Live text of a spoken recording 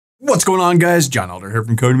What's going on, guys? John Elder here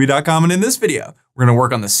from Codemy.com, and in this video, we're going to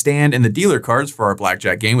work on the stand and the dealer cards for our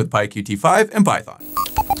Blackjack game with PyQt5 and Python.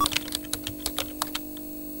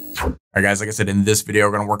 All right, guys, like I said, in this video,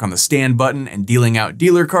 we're going to work on the stand button and dealing out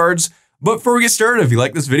dealer cards. But before we get started, if you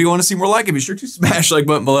like this video and want to see more like it, be sure to smash the like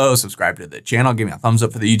button below, subscribe to the channel, give me a thumbs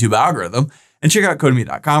up for the YouTube algorithm, and check out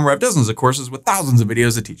Codemy.com, where I have dozens of courses with thousands of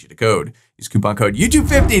videos that teach you to code. Use coupon code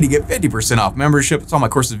YouTube50 to get 50% off membership. It's all my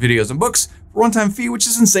courses, videos, and books for a one-time fee, which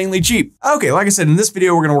is insanely cheap. Okay, like I said, in this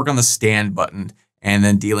video, we're going to work on the stand button and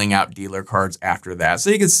then dealing out dealer cards after that.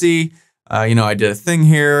 So you can see, I did a thing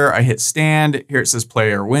here. I hit stand. Here it says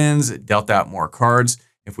player wins. It dealt out more cards.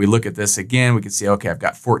 If we look at this again, we can see, okay, I've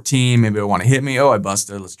got 14. Maybe I want to hit me. Oh, I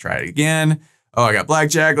busted. Let's try it again. Oh, I got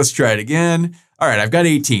blackjack. Let's try it again. All right, I've got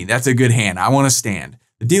 18. That's a good hand. I want to stand.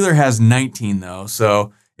 The dealer has 19 though.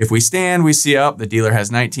 So if we stand, we see the dealer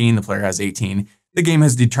has 19, the player has 18. The game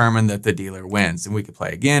has determined that the dealer wins. And we can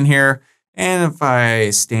play again here. And if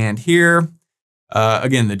I stand here,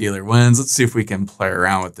 again, the dealer wins. Let's see if we can play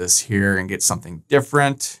around with this here and get something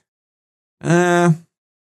different.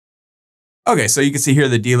 Okay, so you can see here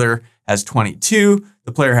the dealer has 22,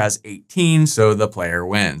 the player has 18, so the player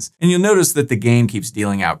wins. And you'll notice that the game keeps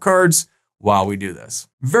dealing out cards while we do this.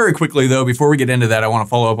 Very quickly though, before we get into that, I want to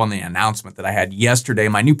follow up on the announcement that I had yesterday.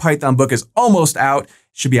 My new Python book is almost out. It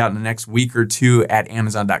should be out in the next week or two at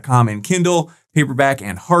Amazon.com in Kindle, paperback,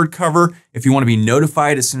 and hardcover. If you want to be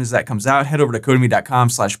notified as soon as that comes out, head over to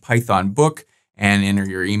Codemy.com/PythonBook and enter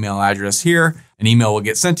your email address here. An email will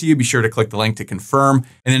get sent to you. Be sure to click the link to confirm.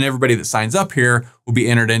 And then everybody that signs up here will be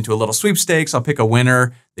entered into a little sweepstakes. I'll pick a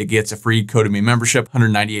winner that gets a free Codemy membership,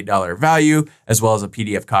 $198 value, as well as a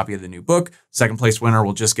PDF copy of the new book. Second place winner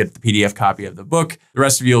will just get the PDF copy of the book. The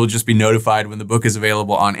rest of you will just be notified when the book is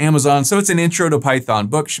available on Amazon. So it's an intro to Python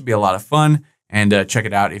book. Should be a lot of fun. And check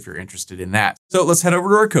it out if you're interested in that. So let's head over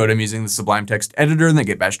to our code. I'm using the Sublime Text Editor in the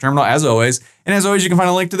Git Bash terminal as always. And as always, you can find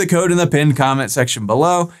a link to the code in the pinned comment section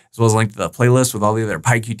below, as well as a link to the playlist with all the other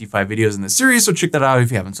PyQt5 videos in the series. So check that out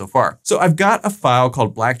if you haven't so far. So I've got a file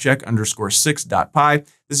called blackjack_6.py.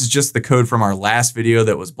 This is just the code from our last video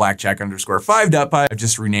that was blackjack_5.py. I've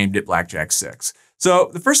just renamed it blackjack6. So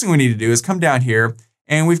the first thing we need to do is come down here,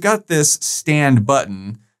 and we've got this stand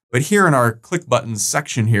button. But here in our click buttons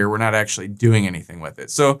section here, we're not actually doing anything with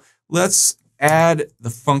it. So let's add the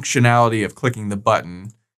functionality of clicking the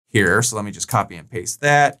button here. So let me just copy and paste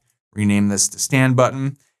that, rename this to stand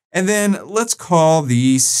button, and then let's call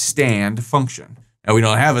the stand function. Now we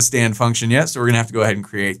don't have a stand function yet, so we're gonna have to go ahead and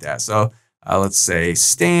create that. So let's say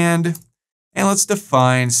stand, and let's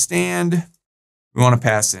define stand. We wanna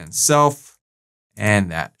pass in self,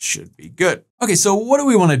 and that should be good. Okay, so what do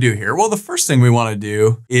we want to do here? Well, the first thing we want to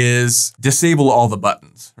do is disable all the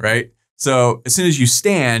buttons, right? So as soon as you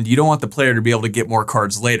stand, you don't want the player to be able to get more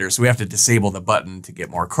cards later. So we have to disable the button to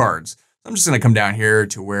get more cards. So I'm just going to come down here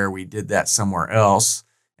to where we did that somewhere else.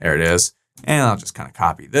 There it is. And I'll just kind of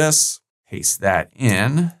copy this, paste that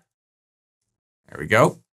in. There we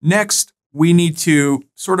go. Next, we need to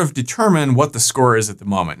sort of determine what the score is at the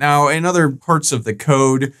moment. Now, in other parts of the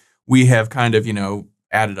code, we have kind of,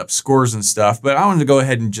 added up scores and stuff, but I wanted to go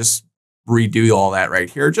ahead and just redo all that right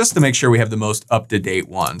here just to make sure we have the most up-to-date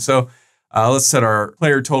one. So let's set our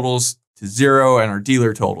player totals to 0 and our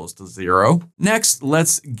dealer totals to 0. Next,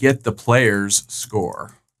 let's get the player's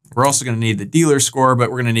score. We're also going to need the dealer score, but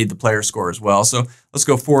we're going to need the player score as well. So let's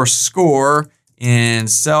go for score in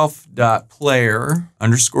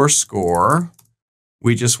self.player_score.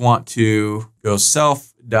 We just want to go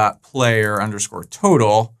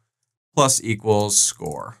self.player_total plus equals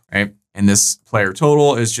score, right? And this player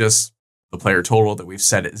total is just the player total that we've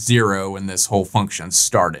set at 0 when this whole function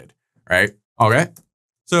started, right? Okay.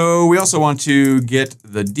 So we also want to get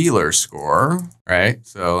the dealer score, right?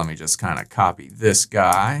 So let me just kind of copy this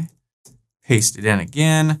guy, paste it in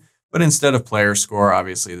again, but instead of player score,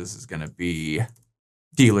 obviously this is going to be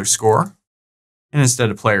dealer score. And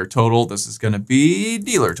instead of player total, this is going to be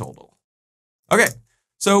dealer total. Okay.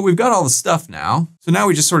 So we've got all the stuff now. So now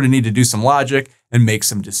we just sort of need to do some logic and make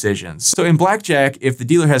some decisions. So in Blackjack, if the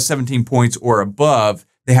dealer has 17 points or above,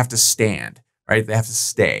 they have to stand, right? They have to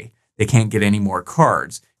stay. They can't get any more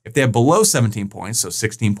cards. If they have below 17 points, so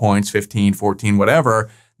 16 points, 15, 14,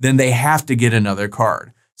 whatever, then they have to get another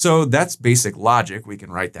card. So that's basic logic. We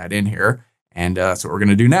can write that in here. And that's what we're going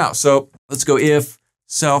to do now. So let's go if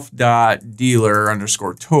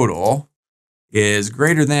self.dealer_total is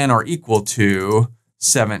greater than or equal to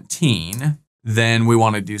 17, then we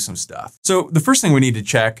want to do some stuff. So the first thing we need to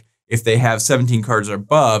check if they have 17 cards or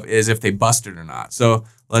above is if they busted or not. So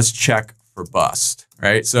let's check for bust,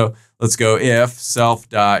 right? So let's go if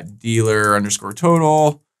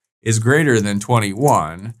self.dealer_total is greater than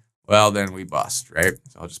 21, well, then we bust, right?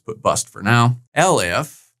 So I'll just put bust for now.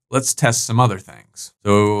 Elif, let's test some other things.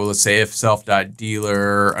 So let's say if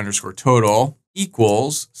self.dealer_total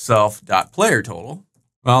equals self.player_total.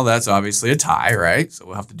 Well, that's obviously a tie, right? So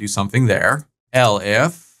we'll have to do something there.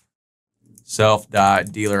 Elif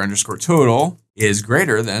self.dealer_total is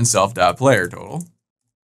greater than self.player_total.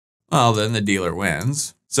 Well, then the dealer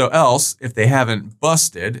wins. So else, if they haven't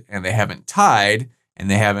busted and they haven't tied and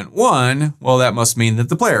they haven't won, well, that must mean that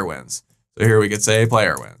the player wins. So here we could say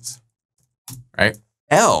player wins, right?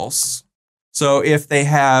 Else, so if they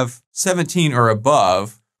have 17 or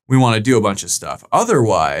above, we want to do a bunch of stuff.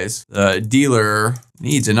 Otherwise, the dealer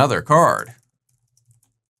needs another card,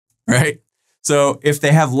 right? So if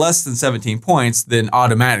they have less than 17 points, then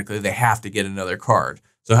automatically they have to get another card.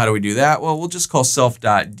 So how do we do that? Well, we'll just call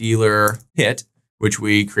self.dealer hit, which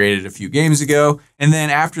we created a few games ago. And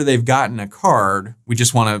then after they've gotten a card, we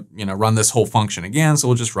just want to, run this whole function again. So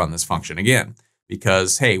we'll just run this function again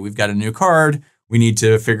because, hey, we've got a new card. We need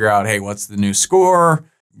to figure out, hey, what's the new score?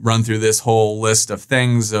 Run through this whole list of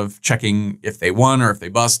things of checking if they won or if they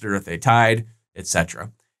busted or if they tied,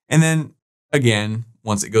 etc. And then again,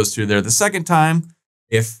 once it goes through there the second time,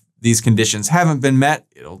 if these conditions haven't been met,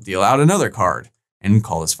 it'll deal out another card and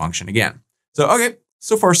call this function again. So, okay,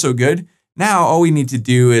 so far so good. Now all we need to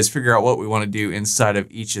do is figure out what we want to do inside of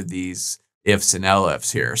each of these ifs and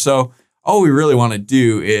elifs here. So all we really want to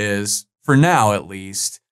do is, for now at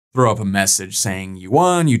least, throw up a message saying you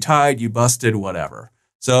won, you tied, you busted, whatever.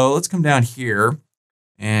 So let's come down here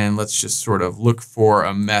and let's just sort of look for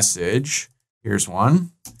a message. Here's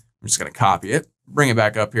one. I'm just going to copy it, bring it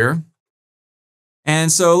back up here.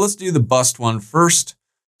 And so let's do the bust one first.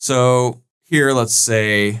 So here, let's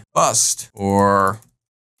say bust or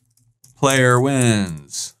player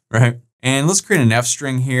wins, right? And let's create an F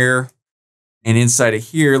string here. And inside of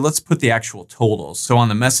here, let's put the actual totals. So on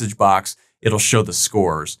the message box, it'll show the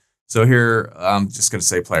scores. So here, I'm just going to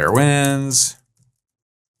say player wins.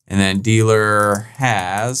 And then dealer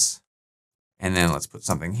has. And then let's put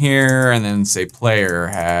something here. And then say player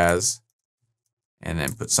has. And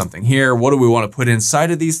then put something here. What do we want to put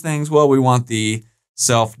inside of these things? Well, we want the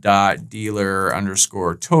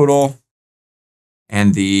self.dealer_total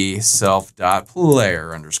and the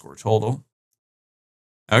self.player_total.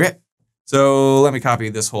 Okay, so let me copy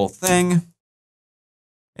this whole thing.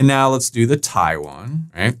 And now let's do the tie one,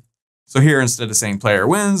 right? So here, instead of saying player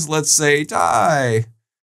wins, let's say tie.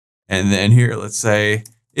 And then here, let's say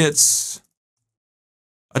it's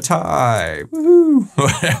a tie, woohoo,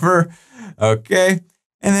 whatever. Okay,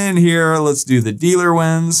 and then here, let's do the dealer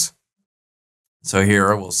wins. So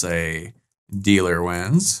here we'll say dealer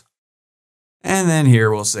wins. And then here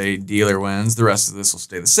we'll say dealer wins. The rest of this will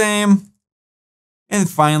stay the same. And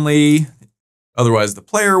finally, otherwise the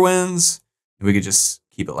player wins. And we could just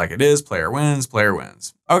keep it like it is. Player wins, player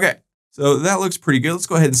wins. Okay, so that looks pretty good. Let's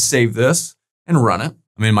go ahead and save this and run it.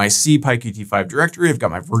 I'm in my C PyQt5 directory. I've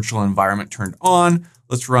got my virtual environment turned on.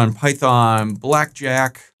 Let's run Python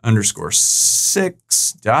Blackjack _6.py.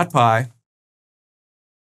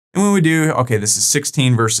 And when we do, okay, this is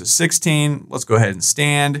 16 versus 16. Let's go ahead and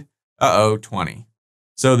stand. 20.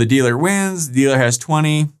 So the dealer wins, the dealer has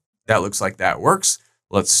 20. That looks like that works.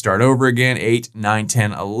 Let's start over again. 8, 9,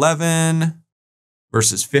 10, 11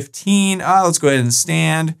 versus 15. Let's go ahead and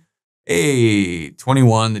stand.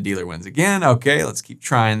 21, the dealer wins again. Okay, let's keep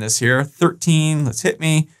trying this here. 13, let's hit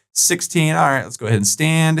me. 16, all right, let's go ahead and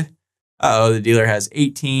stand. The dealer has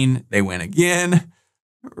 18, they win again.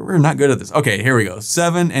 We're not good at this. Okay, here we go.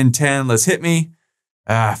 7 and 10, let's hit me.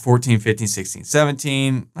 14, 15, 16,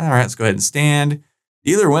 17. All right, let's go ahead and stand.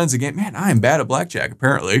 Dealer wins again. Man, I am bad at blackjack,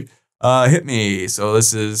 apparently. Hit me. So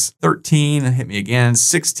this is 13, hit me again.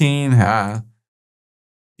 16,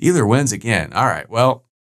 dealer wins again. All right, well,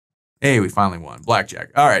 hey, we finally won.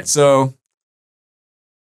 Blackjack. All right, so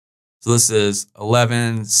this is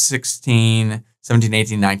 11, 16, 17,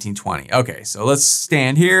 18, 19, 20. Okay, so let's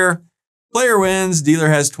stand here. Player wins, dealer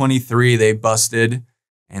has 23, they busted,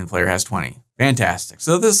 and the player has 20. Fantastic.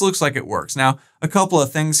 So this looks like it works. Now, a couple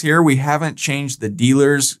of things here. We haven't changed the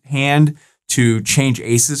dealer's hand to change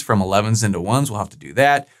aces from 11s into 1s. We'll have to do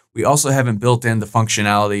that. We also haven't built in the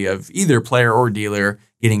functionality of either player or dealer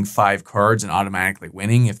getting 5 cards and automatically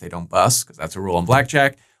winning if they don't bust, because that's a rule in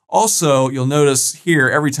blackjack. Also, you'll notice here,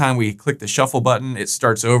 every time we click the shuffle button, it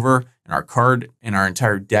starts over and our card and our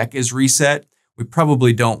entire deck is reset. We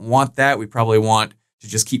probably don't want that. We probably want to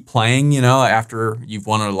just keep playing, after you've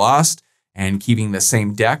won or lost and keeping the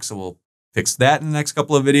same deck. So we'll fix that in the next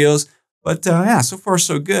couple of videos. But yeah, so far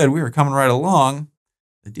so good. We were coming right along.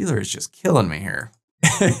 The dealer is just killing me here.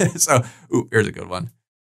 So, here's a good one.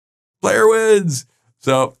 Player wins.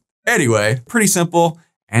 So anyway, pretty simple.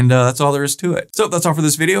 And that's all there is to it. So that's all for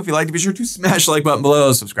this video. If you liked it, be sure to smash the like button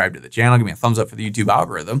below, subscribe to the channel, give me a thumbs up for the YouTube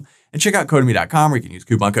algorithm, and check out Codemy.com where you can use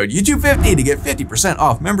coupon code YouTube50 to get 50%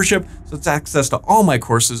 off membership. So it's access to all my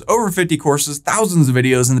courses, over 50 courses, thousands of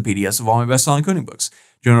videos, and the PDFs of all my best-selling coding books.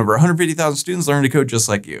 Join over 150,000 students learning to code just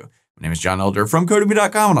like you. My name is John Elder from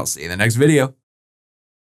Codemy.com, and I'll see you in the next video.